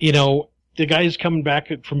 the guy's coming back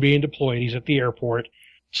from being deployed. He's at the airport.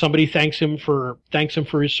 Somebody thanks him for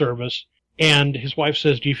his service. And his wife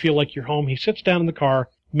says, "Do you feel like you're home?" He sits down in the car.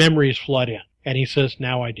 Memories flood in. And he says,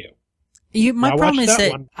 "Now I do." My problem is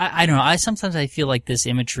that I don't know. Sometimes I feel like this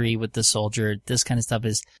imagery with the soldier, this kind of stuff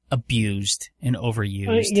is abused and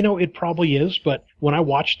overused. It probably is. But when I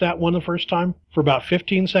watched that one the first time, for about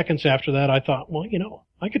 15 seconds after that, I thought, well,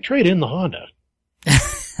 I could trade in the Honda.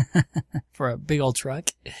 For a big old truck?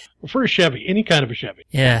 For a Chevy, any kind of a Chevy.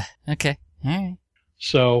 Yeah, okay. All right.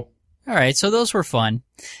 So. All right, so those were fun.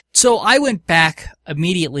 So I went back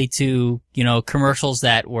immediately to, commercials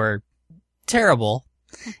that were terrible.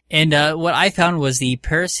 And what I found was the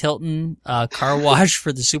Paris Hilton car wash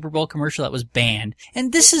for the Super Bowl commercial that was banned.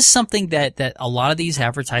 And this is something that a lot of these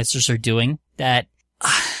advertisers are doing that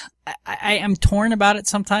I am torn about it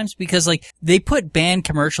sometimes because they put banned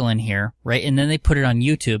commercial in here, right? And then they put it on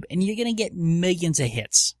YouTube and you're going to get millions of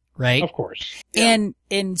hits, right? Of course. And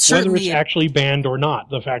certainly whether it's actually banned or not,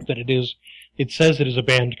 the fact that it says it is a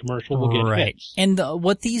banned commercial will get hits. And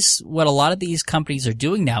what a lot of these companies are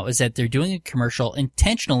doing now is that they're doing a commercial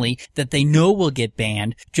intentionally that they know will get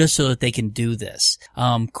banned just so that they can do this.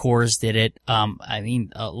 Coors did it.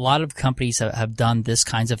 A lot of companies have done this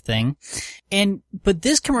kinds of thing. But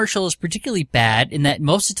this commercial is particularly bad in that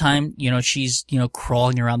most of the time, she's,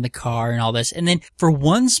 crawling around the car and all this. And then for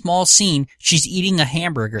one small scene, she's eating a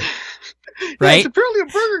hamburger. Right? Yeah, it's apparently a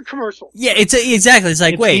burger commercial. Yeah, exactly. It's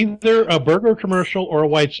either a burger commercial or a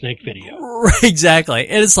Whitesnake video. Right, exactly.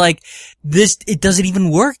 And it's it doesn't even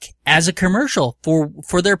work as a commercial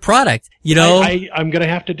for their product, I'm gonna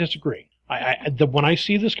have to disagree. When I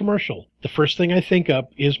see this commercial, the first thing I think of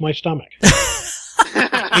is my stomach.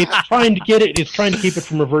 It's trying to keep it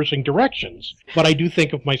from reversing directions, but I do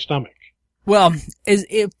think of my stomach. Well,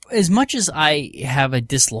 as much as I have a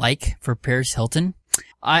dislike for Paris Hilton,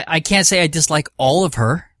 I can't say I dislike all of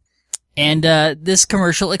her. And this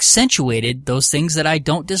commercial accentuated those things that I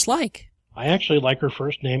don't dislike. I actually like her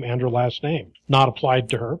first name and her last name. Not applied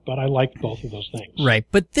to her, but I like both of those things. Right,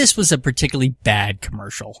 but this was a particularly bad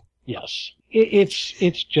commercial. Yes. It's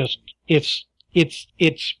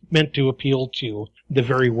meant to appeal to the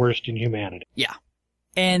very worst in humanity. Yeah.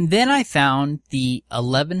 And then I found the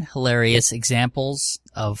 11 hilarious examples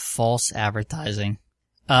of false advertising.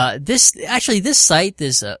 This site,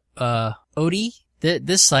 Odie,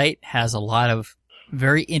 this site has a lot of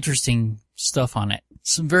very interesting stuff on it.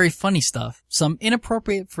 Some very funny stuff. Some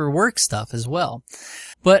inappropriate for work stuff as well.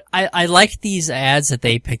 But I like these ads that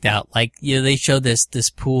they picked out. They show this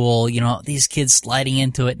pool, these kids sliding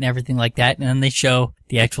into it and everything like that. And then they show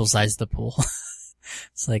the actual size of the pool.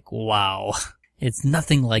 It's wow. It's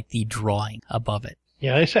nothing like the drawing above it.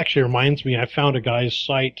 Yeah, this actually reminds me, I found a guy's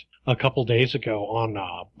site a couple days ago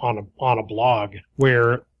on a blog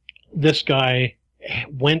where this guy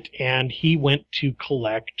went to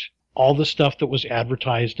collect all the stuff that was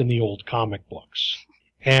advertised in the old comic books.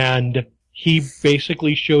 And he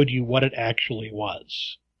basically showed you what it actually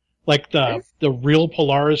was. The real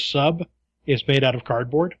Polaris sub is made out of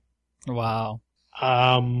cardboard. Wow.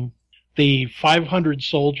 The 500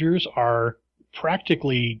 soldiers are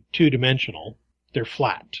practically two-dimensional. They're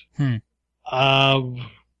flat.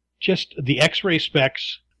 Just the X-ray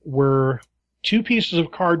specs were 2 pieces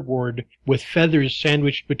of cardboard with feathers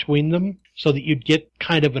sandwiched between them so that you'd get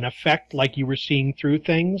kind of an effect like you were seeing through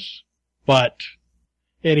things. But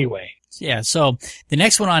anyway. Yeah, so the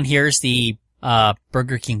next one on here is the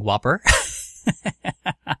Burger King Whopper,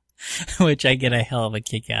 which I get a hell of a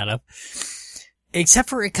kick out of. Except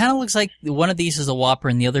for it kind of looks like one of these is a Whopper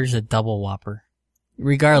and the other is a double Whopper.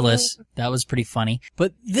 Regardless, that was pretty funny.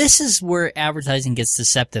 But this is where advertising gets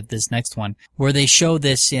deceptive, this next one, where they show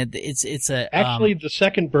this, it's a... Actually, the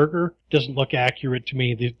second burger doesn't look accurate to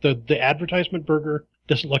me. The advertisement burger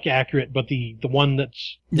doesn't look accurate, but the one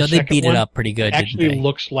that's... No, they beat it up pretty good, actually didn't they?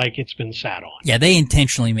 Looks like it's been sat on. Yeah, they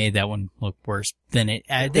intentionally made that one look worse than it...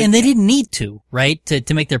 and they didn't need to, right?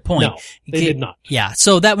 To make their point. No, they did not. Yeah,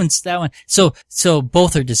 so that one. So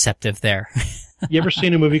both are deceptive there. You ever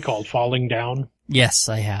seen a movie called Falling Down? Yes,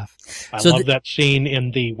 I have. I love that scene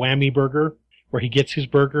in the Whammy Burger where he gets his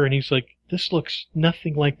burger and he's like, this looks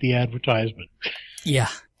nothing like the advertisement. Yeah.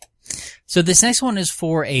 So this next one is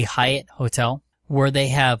for a Hyatt hotel where they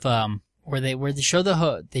have, where they show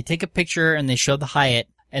they take a picture and they show the Hyatt,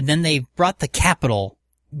 and then they brought the Capitol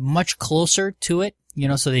much closer to it.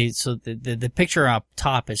 So the picture up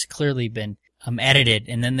top has clearly been edited,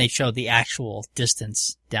 and then they show the actual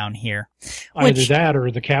distance down here. Either that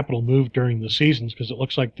or the Capitol moved during the seasons, because it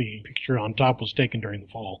looks like the picture on top was taken during the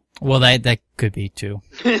fall. Well, that could be too.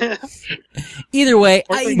 Either way,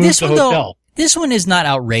 this one is not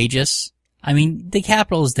outrageous. I mean, the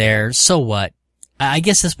Capitol is there, so what? I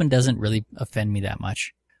guess this one doesn't really offend me that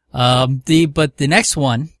much. But the next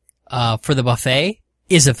one, for the buffet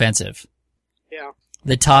is offensive. Yeah.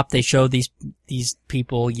 The top, they show these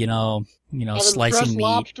people, slicing fresh meat.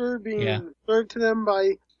 Lobster being served to them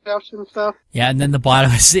by chefs and stuff. Yeah, and then the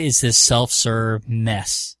bottom is this self-serve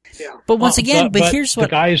mess. Yeah. But once again, but here's what the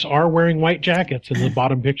guys are wearing white jackets in the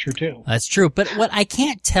bottom picture too. That's true. But what I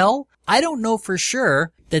can't tell, I don't know for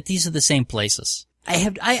sure that these are the same places.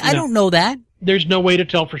 I don't know that. There's no way to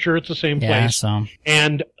tell for sure it's the same place. So.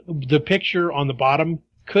 And the picture on the bottom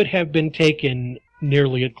could have been taken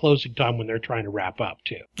nearly at closing time when they're trying to wrap up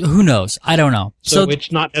too. Who knows? I don't know. So it's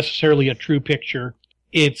not necessarily a true picture.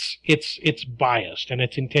 It's biased, and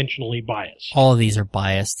it's intentionally biased. All of these are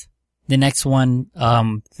biased. The next one,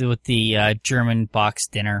 with the German box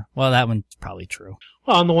dinner. Well, that one's probably true.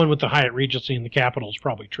 Well, and the one with the Hyatt Regency in the Capitol is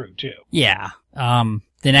probably true too. Yeah.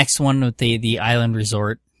 The next one with the island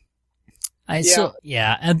resort. But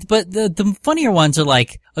the funnier ones are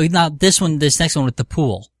like, this next one with the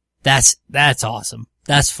pool. That's awesome.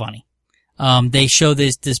 That's funny. They show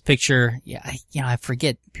this picture. Yeah, I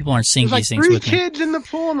forget. People aren't seeing these things with me. There's like 3 kids in the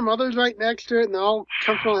pool, and the mother's right next to it, and they're all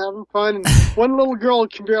comfortable and having fun. And one little girl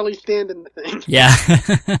can barely stand in the thing. Yeah.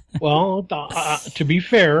 Well, to be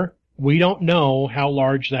fair, we don't know how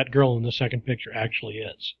large that girl in the second picture actually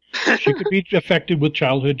is. She could be affected with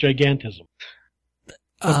childhood gigantism.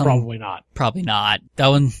 But probably not. Probably not. That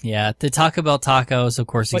one, yeah. The Taco Bell tacos, of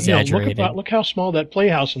course, exaggerated. Look how small that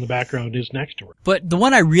playhouse in the background is next to her. But the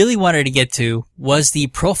one I really wanted to get to was the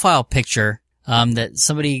profile picture, that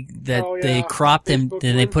somebody, they cropped and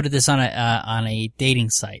then they put this on a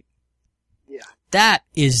dating site. Yeah. That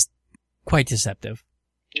is quite deceptive.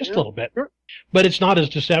 Just a little bit. But it's not as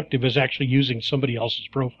deceptive as actually using somebody else's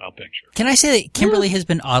profile picture. Can I say that Kimberly has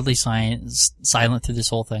been oddly silent through this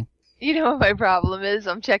whole thing? You know what my problem is?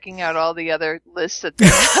 I'm checking out all the other lists that they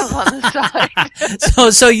have on the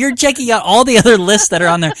side. So you're checking out all the other lists that are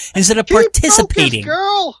on there instead of participating. Focus,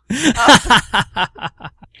 girl!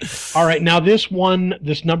 All right, now this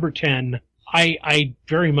number 10, I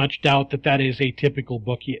very much doubt that is a typical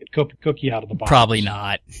cookie out of the box. Probably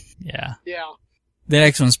not. Yeah. Yeah. The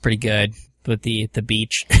next one's pretty good with the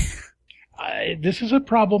beach. This is a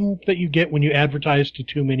problem that you get when you advertise to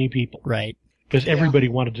too many people. Right. Because everybody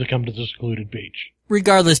wanted to come to the secluded beach.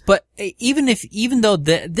 Regardless, but even though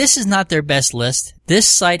this is not their best list, this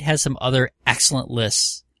site has some other excellent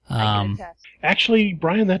lists. Actually,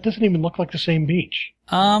 Brian, that doesn't even look like the same beach.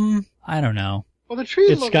 I don't know. Well, the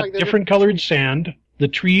trees It's got different colored sand. The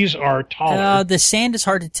trees are taller. The sand is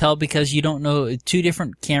hard to tell because you don't know. 2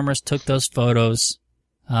 different cameras took those photos.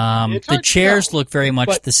 The chairs look very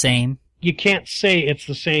much the same. You can't say it's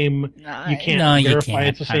the same. You can't verify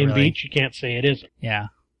it's the same beach. You can't say it isn't. Yeah.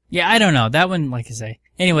 Yeah, I don't know. That one, like I say.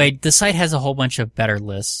 Anyway, the site has a whole bunch of better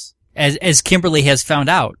lists, as Kimberly has found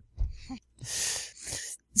out.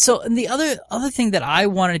 So, and the other thing that I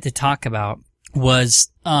wanted to talk about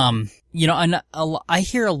was, I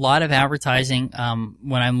hear a lot of advertising,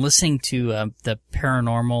 when I'm listening to, the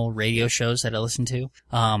paranormal radio shows that I listen to.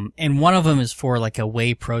 And one of them is for like a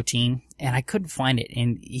whey protein, and I couldn't find it.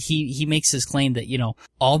 And he makes this claim that,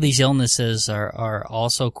 all these illnesses are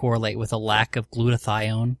also correlate with a lack of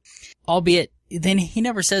glutathione. Albeit, then he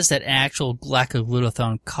never says that an actual lack of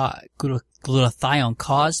glutathione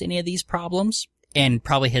caused any of these problems, and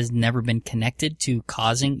probably has never been connected to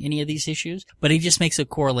causing any of these issues. But he just makes a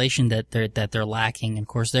correlation that they're lacking. And of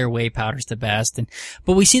course, their whey powder's the best.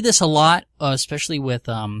 But we see this a lot, especially with,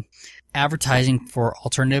 advertising for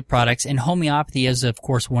alternative products, and homeopathy is of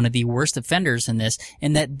course one of the worst offenders in this,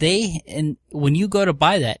 in that when you go to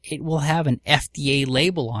buy that, it will have an FDA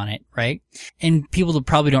label on it, right? And people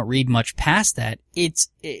probably don't read much past that.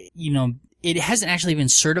 It hasn't actually been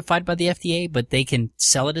certified by the FDA, but they can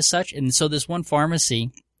sell it as such. And so this one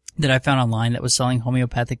pharmacy that I found online that was selling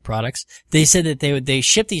homeopathic products, they said that they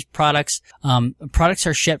ship these products, products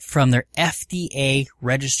are shipped from their FDA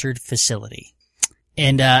registered facility.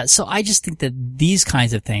 And, so I just think that these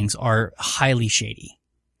kinds of things are highly shady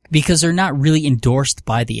because they're not really endorsed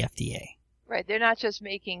by the FDA. Right, they're not just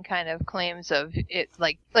making kind of claims of it,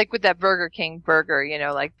 like with that Burger King burger,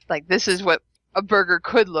 like this is what a burger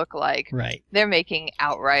could look like. Right. They're making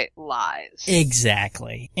outright lies.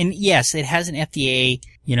 Exactly. And yes, it has an FDA,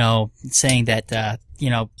 saying that, that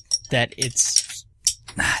it's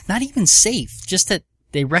not even safe, just that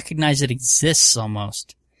they recognize it exists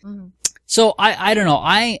almost. Mm-hmm. So I don't know.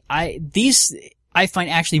 I find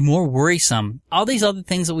actually more worrisome. All these other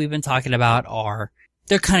things that we've been talking about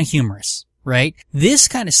they're kind of humorous, right? This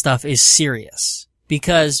kind of stuff is serious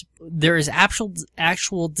because there is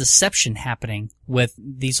actual deception happening with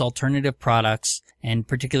these alternative products and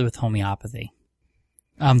particularly with homeopathy.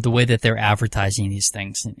 The way that they're advertising these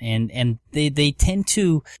things and they tend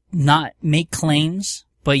to not make claims,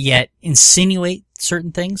 but yet insinuate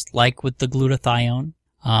certain things like with the glutathione.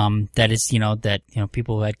 That is,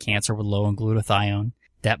 people who had cancer were low in glutathione.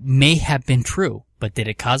 That may have been true, but did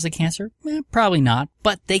it cause the cancer? Probably not,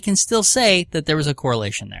 but they can still say that there was a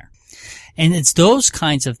correlation there. And it's those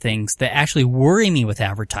kinds of things that actually worry me with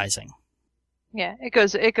advertising. Yeah, it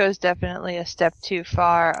goes definitely a step too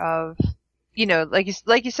far of, like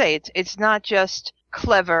you say, it's not just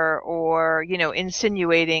clever or,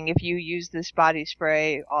 insinuating if you use this body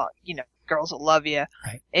spray, girls will love you.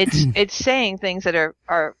 Right. It's saying things that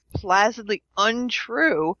are placidly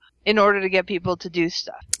untrue in order to get people to do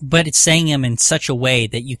stuff. But it's saying them in such a way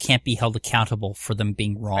that you can't be held accountable for them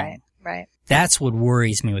being wrong. Right. That's what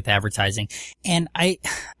worries me with advertising. And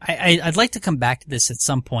I'd like to come back to this at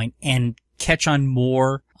some point and catch on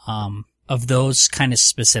more, of those kind of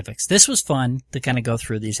specifics. This was fun to kind of go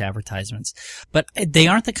through these advertisements, but they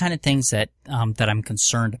aren't the kind of things that I'm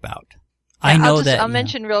concerned about. I know I'll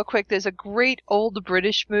mention real quick, there's a great old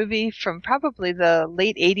British movie from probably the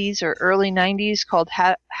late 80s or early 90s called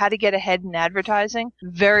How to Get Ahead in Advertising.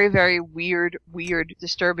 Very, very weird,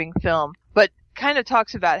 disturbing film. But kind of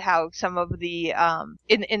talks about how some of the,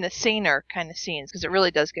 in the saner kind of scenes, because it really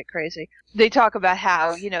does get crazy. They talk about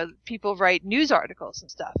how, people write news articles and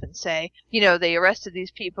stuff and say, they arrested these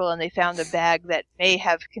people and they found a bag that may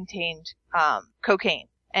have contained, cocaine.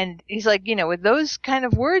 And he's like, with those kind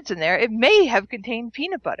of words in there, it may have contained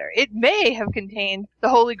peanut butter. It may have contained the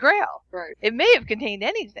Holy Grail. Right. It may have contained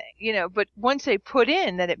anything, but once they put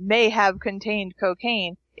in that it may have contained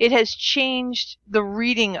cocaine, it has changed the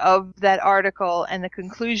reading of that article and the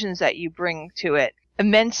conclusions that you bring to it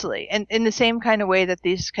immensely. And in the same kind of way that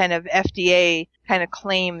these kind of FDA kind of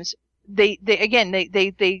claims, they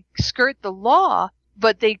skirt the law,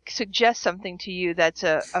 but they suggest something to you that's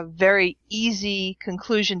a very easy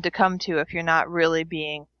conclusion to come to if you're not really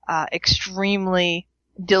being extremely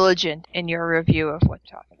diligent in your review of what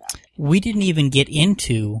you're talking about. We didn't even get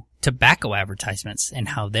into tobacco advertisements and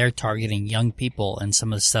how they're targeting young people and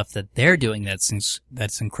some of the stuff that they're doing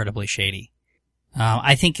that's incredibly shady.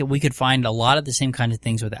 I think we could find a lot of the same kind of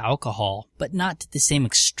things with alcohol, but not to the same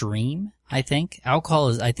extreme, I think. Alcohol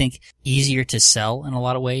is, I think, easier to sell in a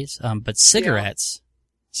lot of ways, but cigarettes...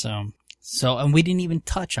 Yeah. So, and we didn't even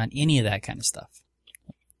touch on any of that kind of stuff.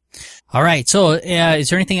 All right. So, is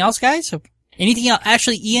there anything else, guys? Anything else?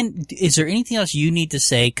 Actually, Ian, is there anything else you need to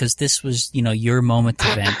say? Because this was, your moment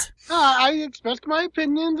to vent. I expressed my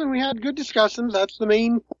opinions and we had good discussions. That's the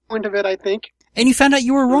main point of it, I think. And you found out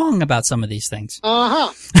you were wrong about some of these things.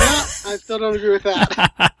 Yeah, I still don't agree with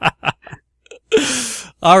that.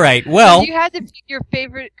 All right. Well, if you had to pick your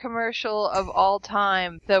favorite commercial of all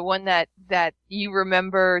time, the one that you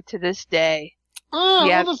remember to this day. Well,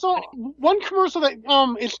 there's one commercial that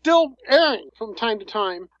is still airing from time to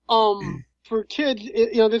time. For kids,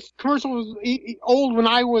 this commercial was old when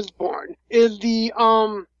I was born. Is the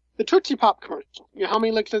Tootsie Pop commercial? How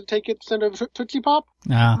many licks does it take it to send a Tootsie Pop?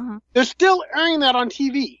 They're still airing that on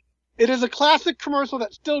TV. It is a classic commercial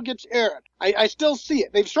that still gets aired. I still see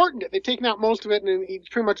it. They've shortened it. They've taken out most of it, and he's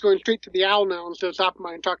pretty much going straight to the owl now instead of stopping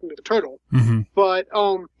by and talking to the turtle. Mm-hmm. But,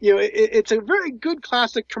 it's a very good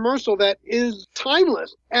classic commercial that is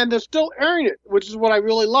timeless, and they're still airing it, which is what I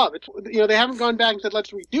really love. It's, they haven't gone back and said, let's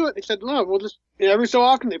redo it. They said, no, we'll just, every so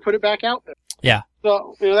often they put it back out there. Yeah.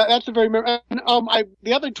 So, that's a very, and,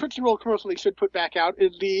 the other Tootsie Roll commercial they should put back out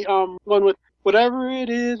is the, one with, whatever it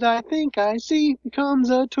is I think I see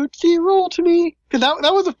becomes a Tootsie Roll to me. Because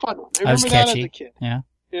that was a fun one. I remember that as a kid. Yeah.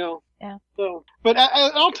 Yeah. So, but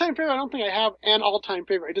an all-time favorite, I don't think I have an all-time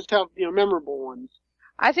favorite. I just have, memorable ones.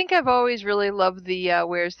 I think I've always really loved the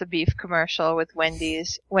Where's the Beef commercial with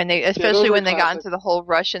Wendy's especially when they got into the whole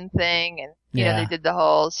Russian thing and they did the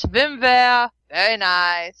whole Svimver, very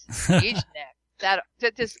nice, each neck.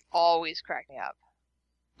 That just always cracked me up.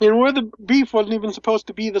 And where the beef wasn't even supposed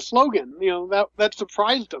to be the slogan. That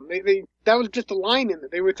surprised them. That was just a line in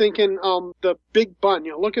it. They were thinking, the big bun,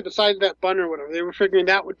 look at the size of that bun or whatever. They were figuring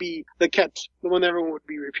that would be the catch, the one everyone would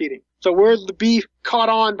be repeating. So where the beef caught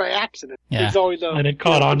on by accident is always and it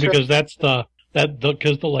caught on because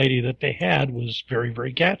because the lady that they had was very,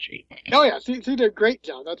 very catchy. Oh yeah, she did a great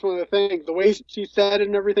job. That's one of the things. The way she said it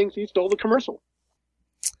and everything, she stole the commercial.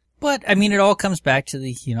 But, I mean, it all comes back to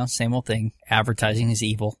the, same old thing. Advertising is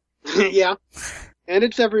evil. Yeah. And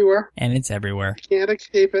it's everywhere. Can't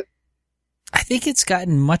escape it. I think it's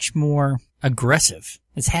gotten much more aggressive.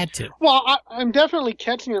 It's had to. Well, I'm definitely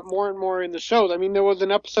catching it more and more in the shows. I mean, there was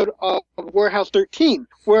an episode of Warehouse 13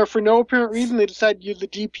 where, for no apparent reason, they decided to use the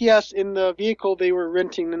GPS in the vehicle they were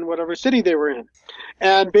renting in whatever city they were in.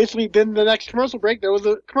 And basically, then the next commercial break, there was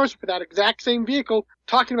a commercial for that exact same vehicle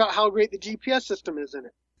talking about how great the GPS system is in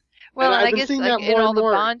it. Well, and I guess in all the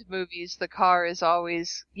Bond movies, the car is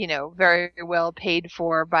always, very well paid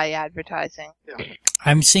for by advertising. Yeah.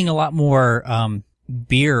 I'm seeing a lot more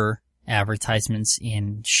beer advertisements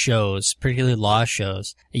in shows, particularly law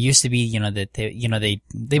shows. It used to be, that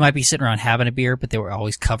they might be sitting around having a beer, but they were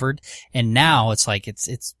always covered. And now it's like it's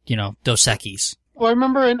Dos Equis. Well, I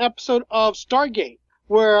remember an episode of Stargate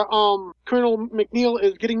where Colonel McNeil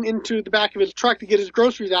is getting into the back of his truck to get his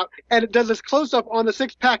groceries out, and it does this close-up on the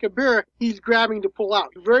six-pack of beer he's grabbing to pull out.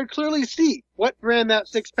 You very clearly see what brand that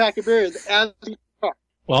six-pack of beer is as he talks.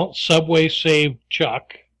 Well, Subway saved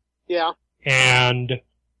Chuck. Yeah. And,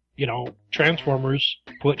 Transformers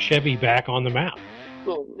put Chevy back on the map.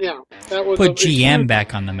 Well, yeah. That was put GM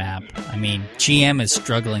back on the map. I mean, GM is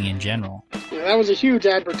struggling in general. Yeah, that was a huge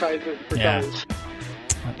advertisement for cars.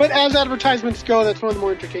 But as advertisements go, that's one of the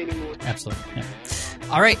more entertaining ones. Absolutely. Yeah.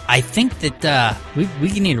 All right. I think that we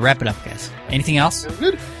need to wrap it up, guys. Anything else? Sounds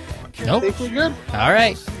good. Nope. I think we're good. All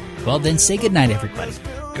right. Well, then say goodnight, everybody.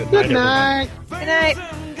 Good night, everybody. Good night.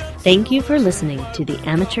 Thank you for listening to the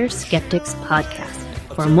Amateur Skeptics podcast.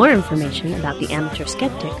 For more information about the Amateur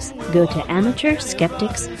Skeptics, go to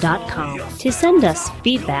amateurskeptics.com. To send us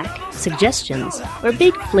feedback, suggestions, or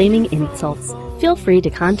big flaming insults, feel free to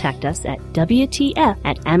contact us at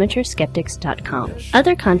WTF@amateurskeptics.com.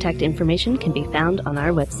 Other contact information can be found on our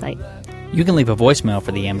website. You can leave a voicemail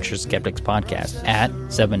for the Amateur Skeptics podcast at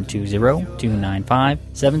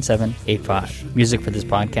 720-295-7785. Music for this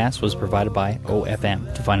podcast was provided by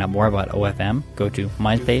OFM. To find out more about OFM, go to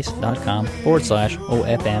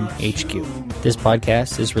myspace.com/OFMHQ. This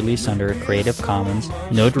podcast is released under a Creative Commons,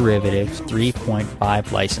 No Derivatives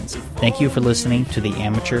 3.5 license. Thank you for listening to the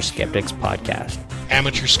Amateur Skeptics podcast.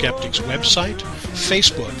 Amateur Skeptics website,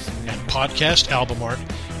 Facebook, and podcast album art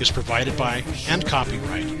is provided by and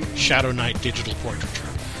copyright Shadow Knight Digital Portraiture.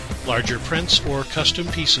 Larger prints or custom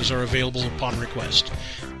pieces are available upon request.